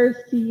our prayers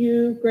to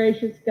you,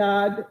 gracious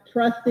God,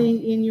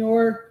 trusting in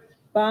your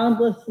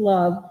boundless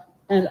love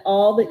and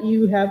all that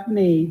you have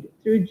made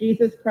through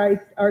Jesus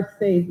Christ, our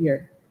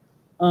Savior.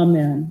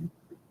 Amen.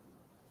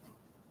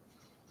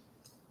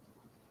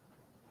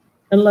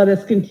 And let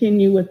us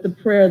continue with the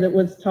prayer that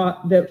was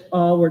taught, that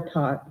all were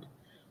taught.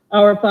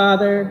 Our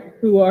Father,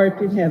 who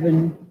art in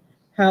heaven,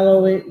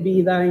 hallowed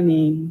be thy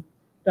name.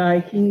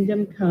 Thy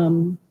kingdom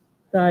come,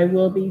 thy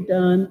will be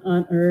done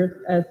on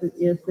earth as it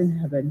is in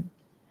heaven.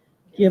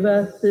 Give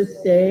us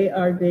this day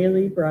our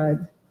daily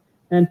bread,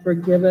 and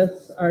forgive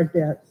us our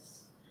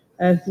debts,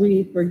 as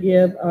we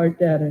forgive our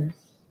debtors.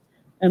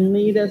 and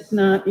lead us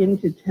not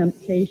into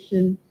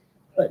temptation,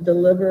 but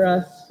deliver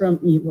us from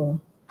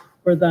evil.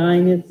 For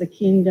thine is the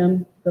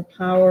kingdom, the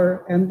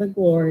power, and the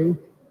glory,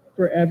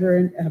 forever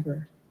and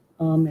ever.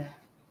 Amen.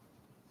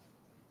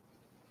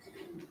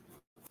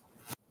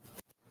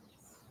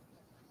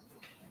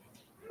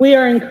 We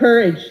are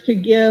encouraged to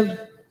give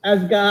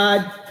as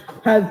God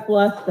has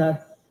blessed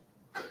us,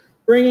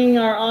 bringing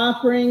our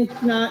offerings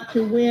not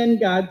to win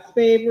God's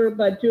favor,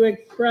 but to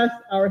express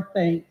our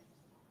thanks,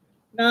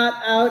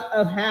 not out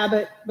of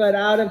habit, but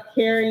out of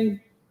caring,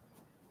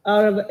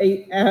 but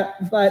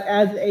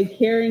as a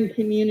caring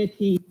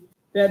community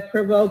that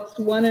provokes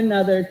one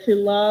another to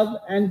love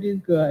and do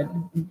good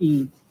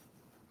deeds.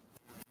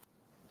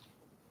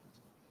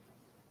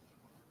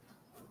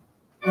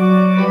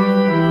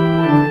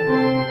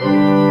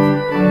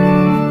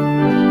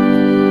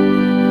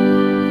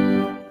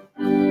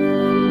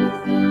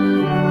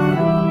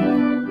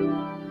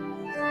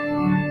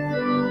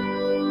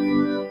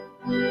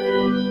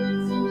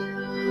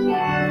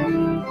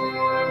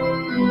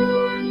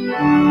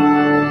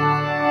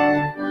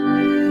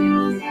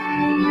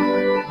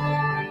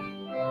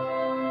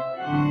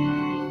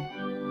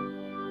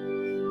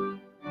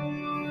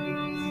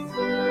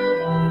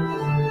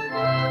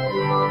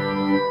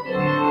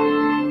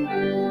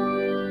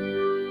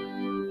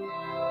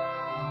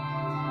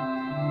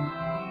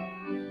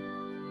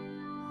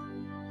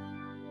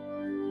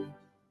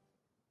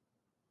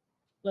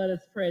 Let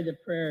us pray the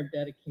prayer of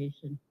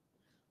dedication.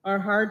 Our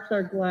hearts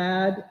are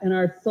glad and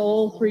our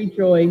souls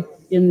rejoice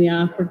in the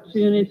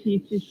opportunity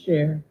to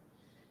share.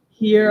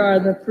 Here are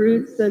the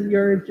fruits of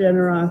your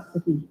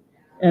generosity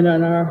and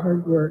on our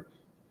hard work.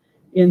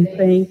 In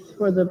thanks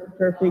for the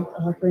perfect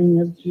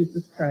offering of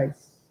Jesus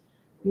Christ,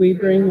 we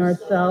bring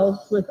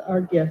ourselves with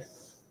our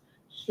gifts.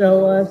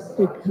 Show us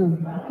to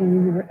come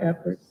in our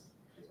efforts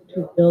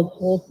to build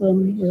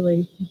wholesome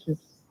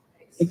relationships,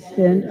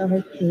 extend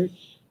our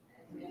church,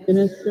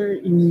 minister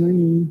in your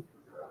name.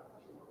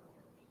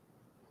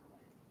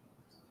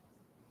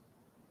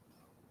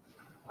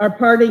 Our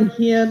parting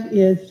hymn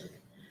is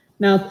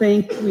Now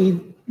Thank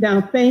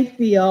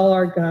Thee All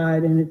Our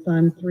God, and it's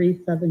on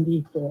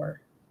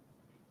 374.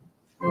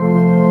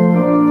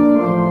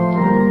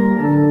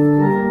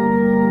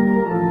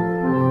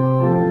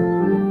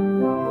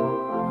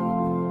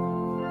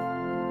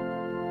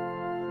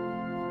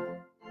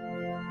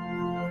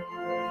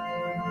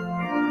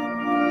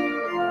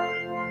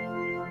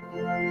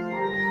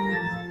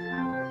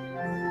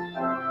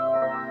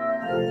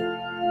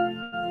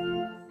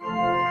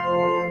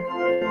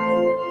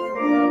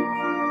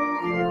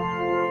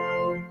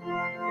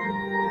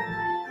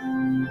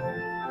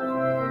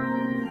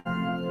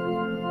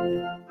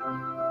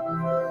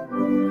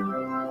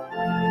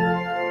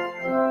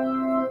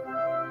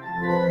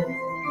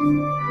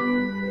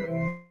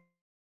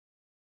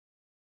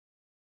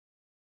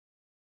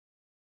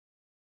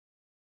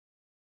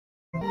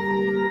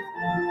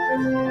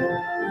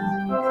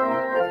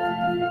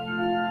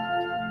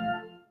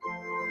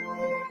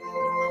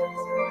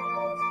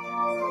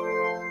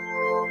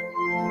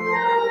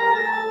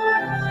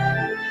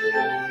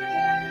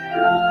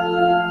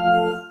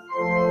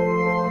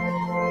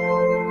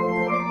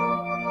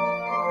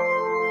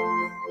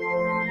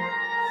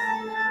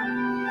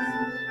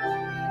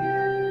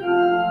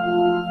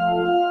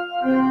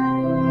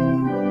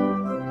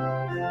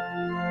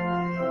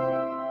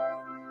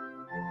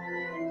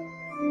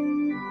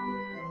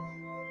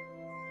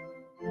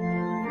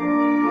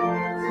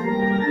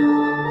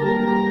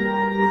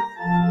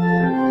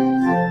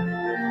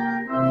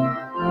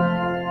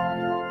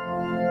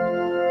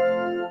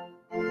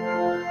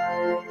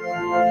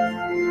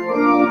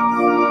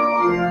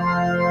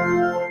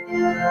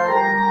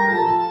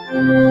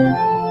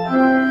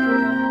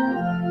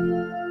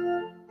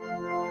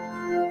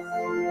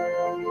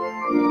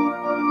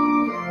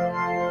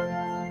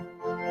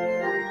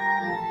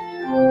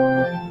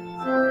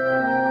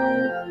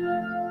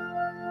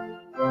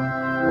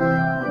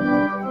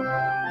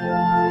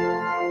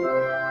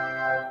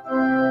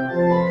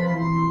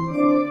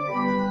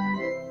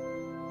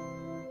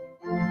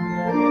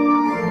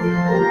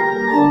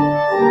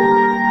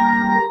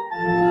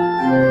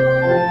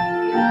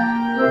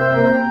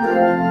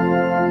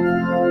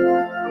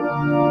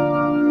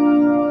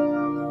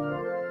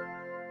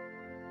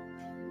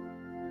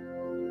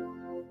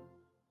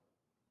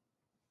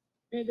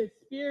 May the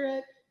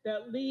Spirit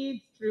that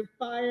leads through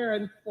fire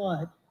and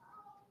flood,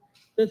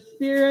 the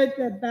Spirit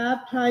that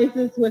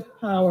baptizes with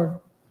power,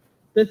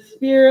 the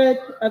Spirit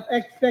of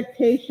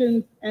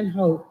expectations and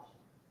hope,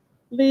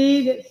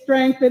 lead,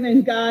 strengthen,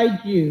 and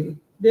guide you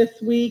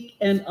this week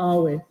and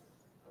always.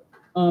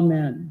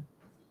 Amen.